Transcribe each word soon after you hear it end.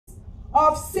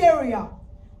of Syria,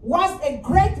 was a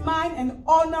great man and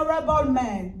honorable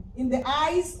man in the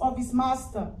eyes of his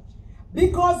master,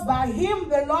 because by him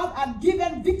the Lord had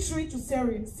given victory to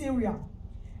Syria.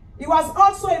 He was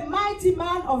also a mighty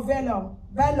man of valor,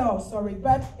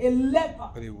 but a leper.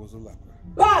 But he was a leper.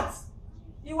 But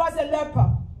he was a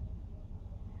leper.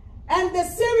 And the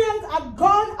Syrians had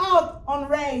gone out on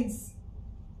raids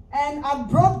and had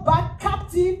brought back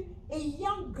captive a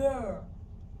young girl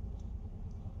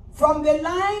from the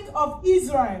land of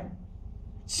Israel.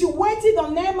 She waited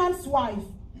on Naaman's wife.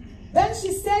 Then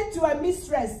she said to her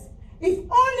mistress, if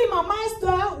only my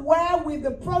master were with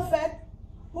the prophet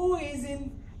who is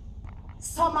in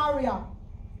Samaria,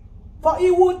 for he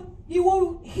would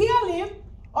heal him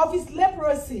of his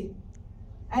leprosy.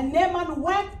 And Naaman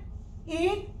went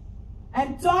in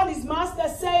and told his master,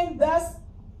 saying, thus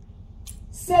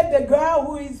said the girl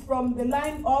who is from the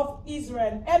line of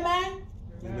Israel. Amen?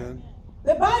 Amen.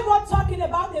 The Bible talking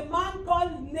about a man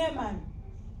called Naaman.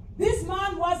 This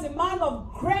man was a man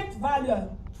of great value.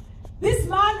 This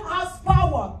man has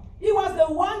power. He was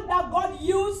the one that God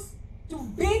used to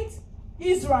beat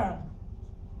Israel.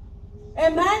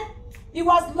 Amen? He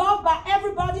was loved by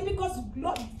everybody because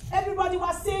everybody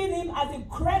was seeing him as a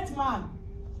great man.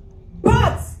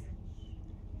 But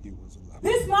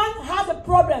this man had a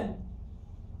problem.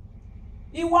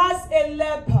 He was a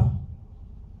leper.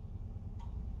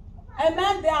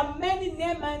 Amen? There are many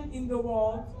Naaman in the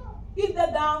world, either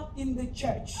down in the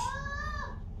church.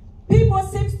 People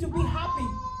seem to be happy,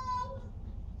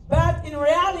 but in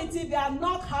reality, they are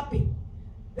not happy.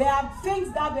 There are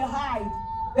things that they hide.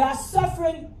 They are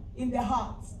suffering in their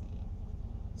hearts.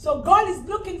 So God is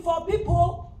looking for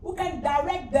people who can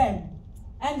direct them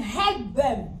and help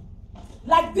them.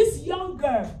 Like this young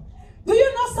girl. Do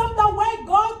you know something where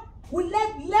God will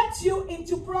let you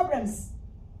into problems?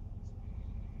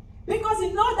 Because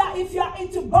you know that if you are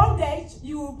into bondage,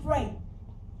 you will pray.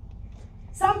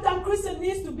 Sometimes Christians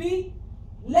need to be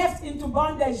left into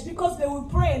bondage because they will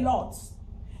pray a lot.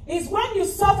 It's when you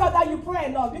suffer that you pray a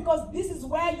lot, because this is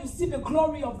where you see the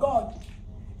glory of God.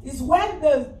 It's when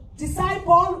the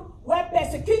disciples were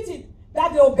persecuted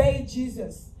that they obeyed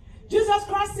Jesus. Jesus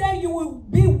Christ said you will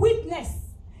be witness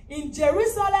in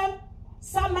Jerusalem,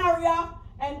 Samaria,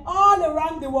 and all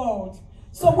around the world.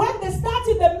 So when they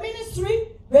started the ministry,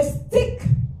 they stick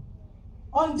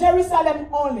on Jerusalem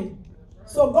only.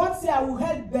 So God said, I will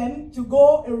help them to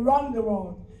go around the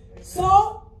world.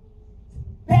 So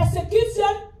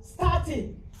persecution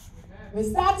started. They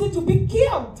started to be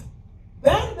killed.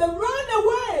 Then they ran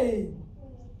away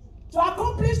to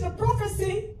accomplish the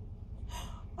prophecy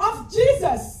of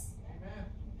Jesus.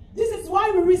 This is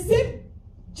why we receive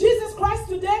Jesus Christ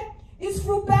today, is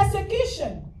through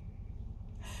persecution.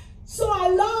 So I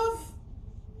love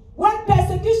when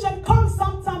persecution comes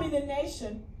sometime in a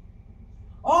nation,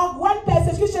 or when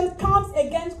persecution comes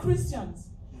against Christians,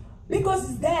 because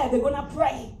it's there, they're going to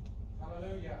pray.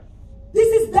 Hallelujah. This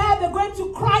is there, they're going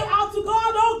to cry out to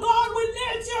God, oh God, we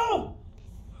need you.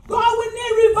 God, we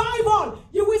need revival.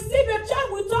 You will see the church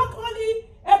will talk only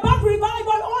about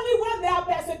revival only when they are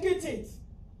persecuted.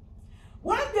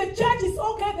 When the church is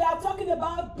okay, they are talking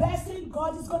about blessing.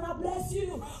 God is going to bless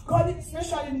you. God,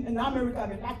 especially in America,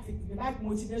 they like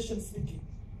motivation speaking.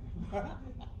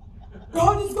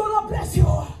 God is going to bless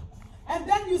you. And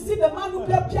then you see the man who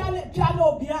plays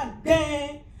piano behind.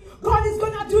 God is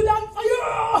going to do that for you.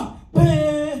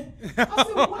 I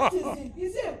said, what is it?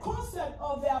 Is it a concert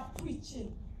or they are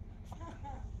preaching?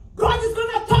 God is going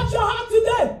to touch your heart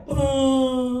today.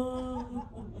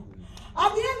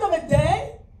 At the end of the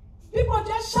day, people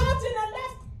just shouting and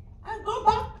left and go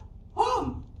back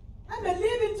home. And they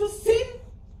live into sin.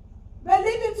 They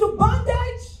live into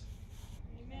bondage.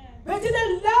 Amen. They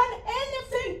didn't learn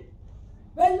anything.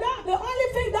 They learned, the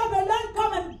only thing that they learned,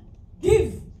 come and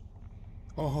give.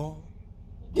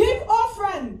 Give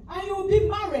offering and you will be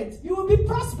married. You will be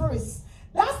prosperous.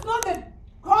 That's not the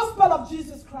gospel of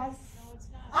Jesus Christ. No, it's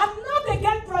not. I'm not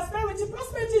against prosperity.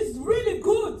 Prosperity is really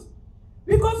good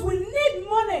because we need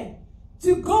money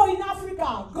to go in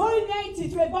Africa, go in Haiti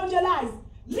to evangelize.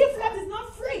 Leaflet is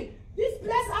not free. This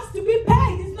place has to be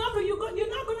paid. It's not free. You're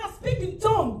not going to speak in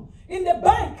tongue in the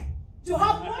bank to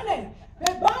have money.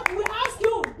 The bank will ask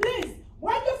you, please,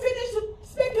 when you finish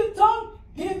speaking tongue,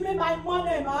 give me my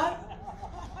money, man.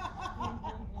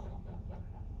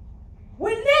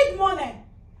 We need money.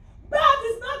 But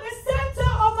it's not the center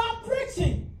of our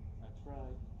preaching. That's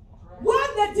right. When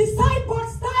the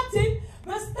disciples started,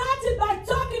 they started by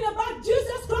talking about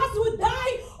Jesus Christ who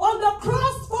died on the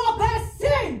cross for their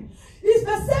sin. It's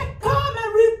the said, come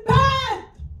and repent.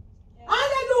 Yeah.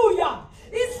 Hallelujah.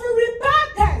 It's through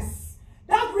repentance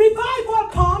that revival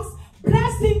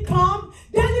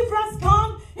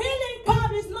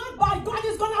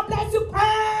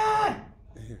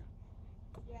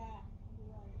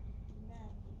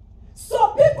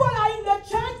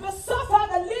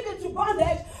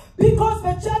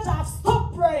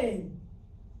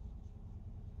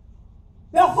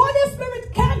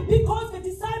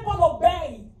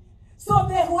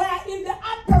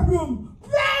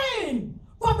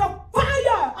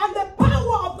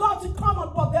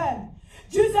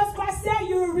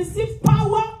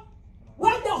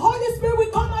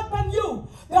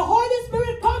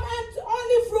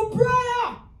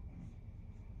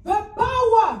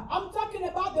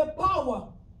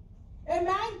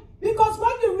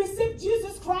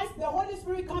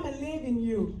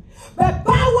you. But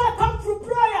power comes through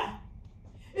prayer.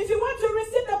 If you want to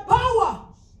receive the power,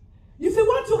 if you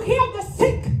want to heal the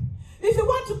sick, if you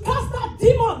want to cast out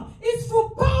demon, it's through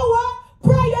power,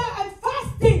 prayer, and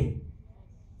fasting.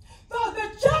 So the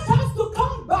church has to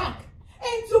come back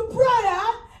into prayer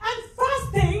and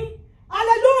fasting.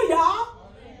 Hallelujah.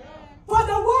 For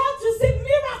the world to see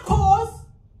miracles,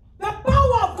 the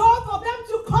power of God for them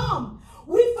to come.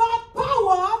 Without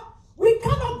power, we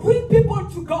cannot bring people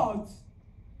to God.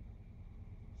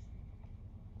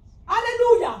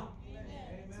 Hallelujah.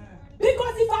 Amen.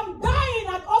 Because if I'm dying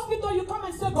at hospital, you come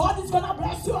and say, God is going to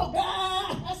bless you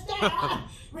again. Esther,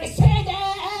 receive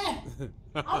it.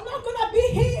 I'm not going to be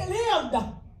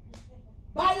healed.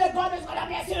 By the God is going to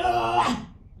bless you.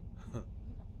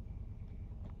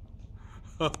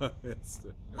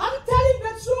 I'm telling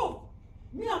the truth.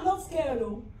 Me, I'm not scared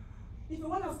though. If you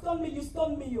want to stone me, you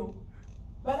stone me, yo.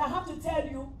 But I have to tell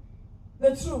you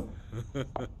the truth.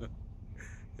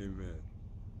 Amen.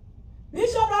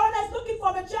 Bishop Aaron is looking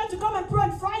for the church to come and pray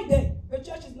on Friday. The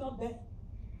church is not there.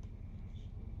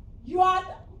 You are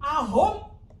at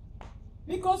home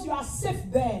because you are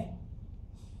safe there.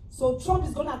 So Trump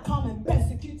is going to come and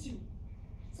persecute you.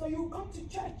 So you come to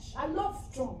church. I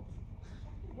love Trump.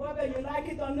 Whether you like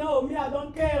it or no, me, I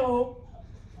don't care. Oh.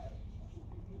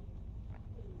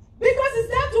 Because it's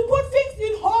there to put things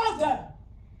in order.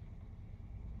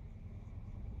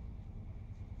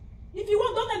 If you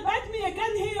want, don't invite me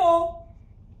again here. Oh.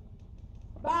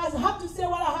 But I have to say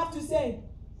what I have to say.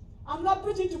 I'm not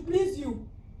preaching to please you.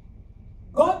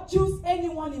 God chooses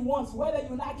anyone he wants, whether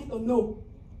you like it or no.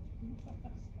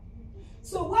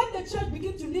 So when the church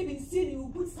begins to live in sin, he will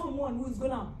put someone who is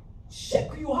going to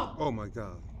shake you up. Oh my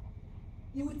God.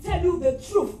 He will tell you the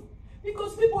truth.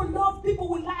 Because people love people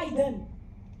who lie then.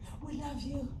 We love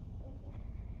you.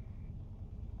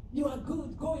 You are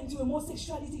good. Go into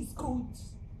homosexuality is good.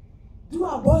 Do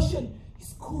abortion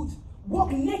is good.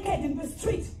 Walk naked in the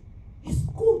street is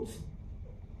good.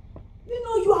 You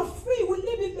know you are free. We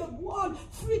live in the world.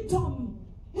 Freedom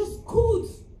is good.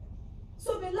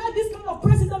 So they like this kind of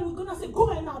president who's going to say, go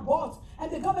and abort. And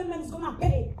the government is going to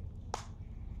pay.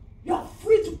 You are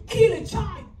free to kill a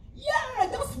child. Yeah,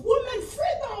 that's women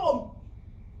freedom.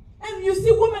 And you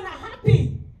see women are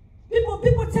happy.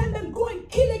 People tell them, go and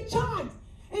kill a child.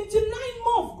 Into 9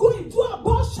 months, go and do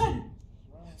abortion.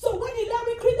 So when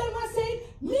Hillary Clinton was saying,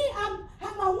 me, I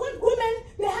want women,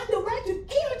 they have the right to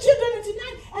kill children into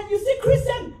 9. And you see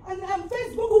Christians on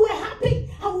Facebook who were happy.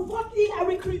 I will vote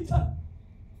Hillary Clinton.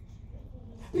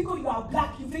 Because you are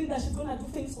black, you think that she's going to do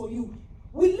things for you.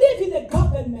 We live in a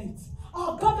government.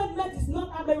 Our government is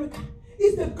not America.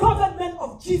 It's the government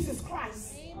of Jesus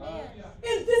Christ. Amen.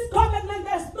 In this government,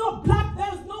 there's no black,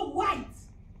 there's no white.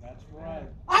 That's right.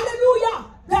 Hallelujah.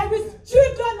 There is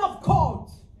children of God.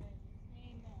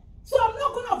 Amen. So I'm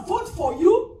not going to vote for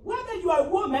you, whether you are a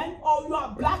woman or you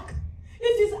are black.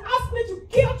 If he's asked me to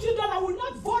kill children, I will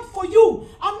not vote for you.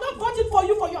 I'm not voting for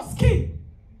you for your skin.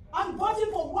 I'm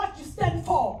voting for what you stand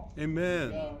for.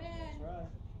 Amen. Amen. Right.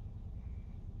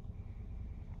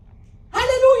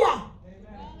 Hallelujah.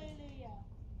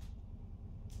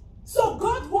 So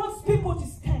God wants people to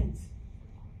stand.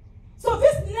 So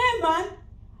this Naaman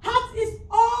has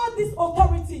all this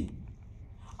authority,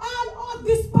 all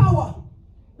this power,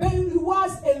 but he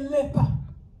was a leper.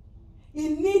 He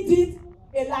needed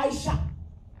Elisha,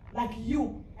 like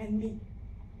you and me.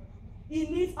 He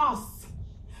needs us.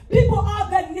 People out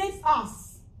there need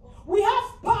us. We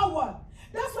have power.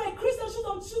 That's why Christians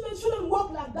shouldn't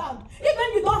walk like that.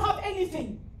 Even you don't have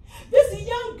anything. This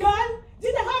young girl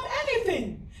didn't have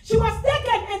anything. She was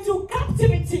taken into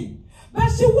captivity. But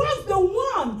she was the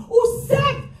one who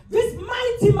saved this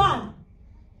mighty man.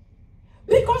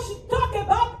 Because she talked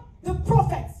about the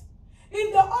prophets.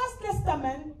 In the Old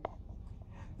Testament,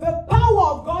 the power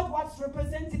of God was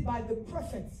represented by the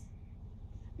prophets.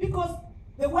 Because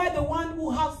they were the one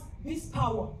who has this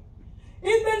power.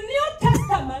 In the New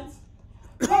Testament,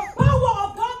 the power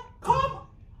of God comes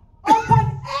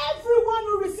upon everyone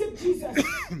who received Jesus.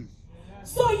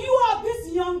 So you are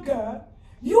this young girl,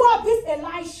 you are this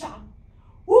Elisha,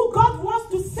 who God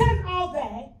wants to send out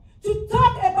there to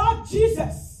talk about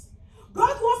Jesus.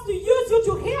 God wants to use you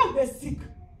to heal the sick.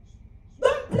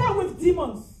 Don't play with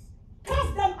demons.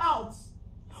 Cast them out.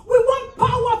 We want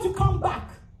power to come back.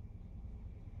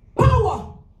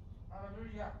 Power.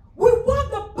 Hallelujah. We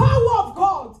want the power of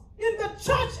God in the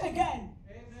church again.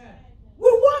 Amen. We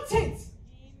want it. Amen.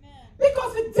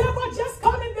 Because the devil just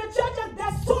come in the church and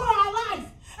destroy our life.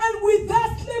 And we're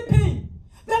there sleeping.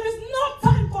 There is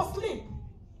no time for sleep.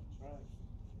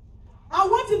 I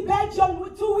went in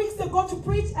Belgium 2 weeks ago to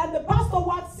preach, and the pastor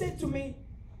once said to me,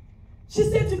 She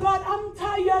said to God, I'm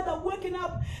tired of waking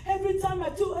up every time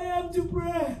at 2 a.m. to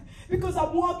pray because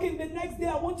I'm working. The next day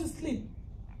I want to sleep.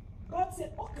 God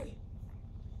said, okay.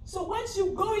 So when she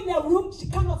go in her room, she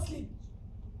cannot sleep.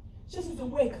 She's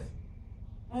awake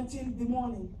until the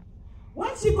morning.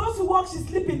 When she goes to work, she's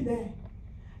sleeping there.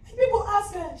 People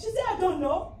ask her, she said, I don't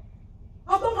know.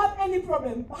 I don't have any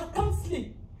problem. I can't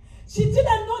sleep. She didn't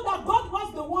know that God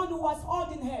was the one who was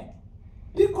holding her.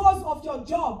 Because of your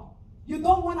job, you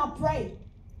don't want to pray.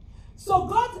 So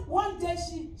God, one day,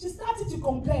 she started to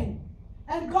complain.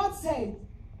 And God said,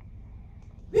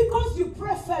 because you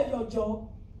prefer your job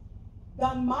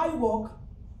than my work,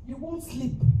 you won't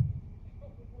sleep.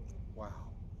 Wow.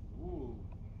 Ooh.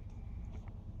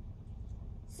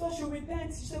 So she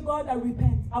repents. She said, God, I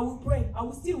repent. I will pray. I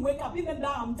will still wake up. Even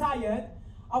though I'm tired,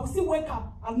 I will still wake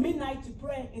up at midnight to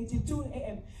pray until 2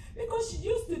 a.m. Because she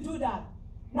used to do that.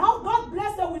 Now God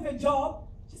blessed her with a job.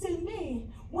 She said, me,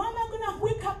 why am I going to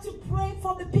wake up to pray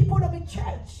for the people of the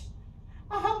church?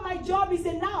 I have my job is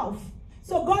enough.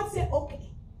 So God said, okay.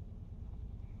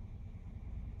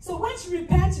 So when she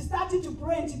repented, she started to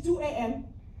pray until 2 a.m.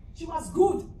 She was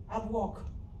good at work.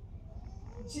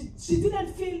 She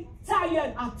didn't feel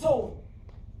tired at all.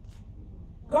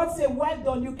 God said, well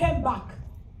done, you came back.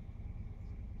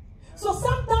 So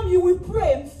sometimes you will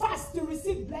pray and fast to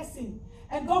receive blessing,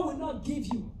 and God will not give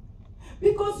you.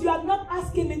 Because you are not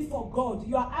asking it for God.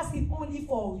 You are asking only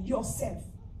for yourself.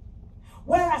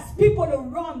 Whereas people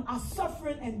around are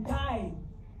suffering and dying.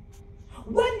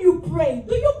 When you pray,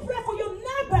 do you pray for your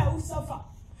neighbor who suffers?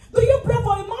 Do you pray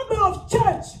for a member of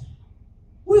church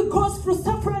who goes through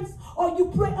sufferance? Or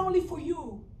you pray only for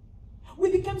you?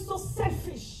 We become so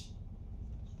selfish.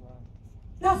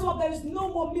 That's why there is no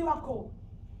more miracle.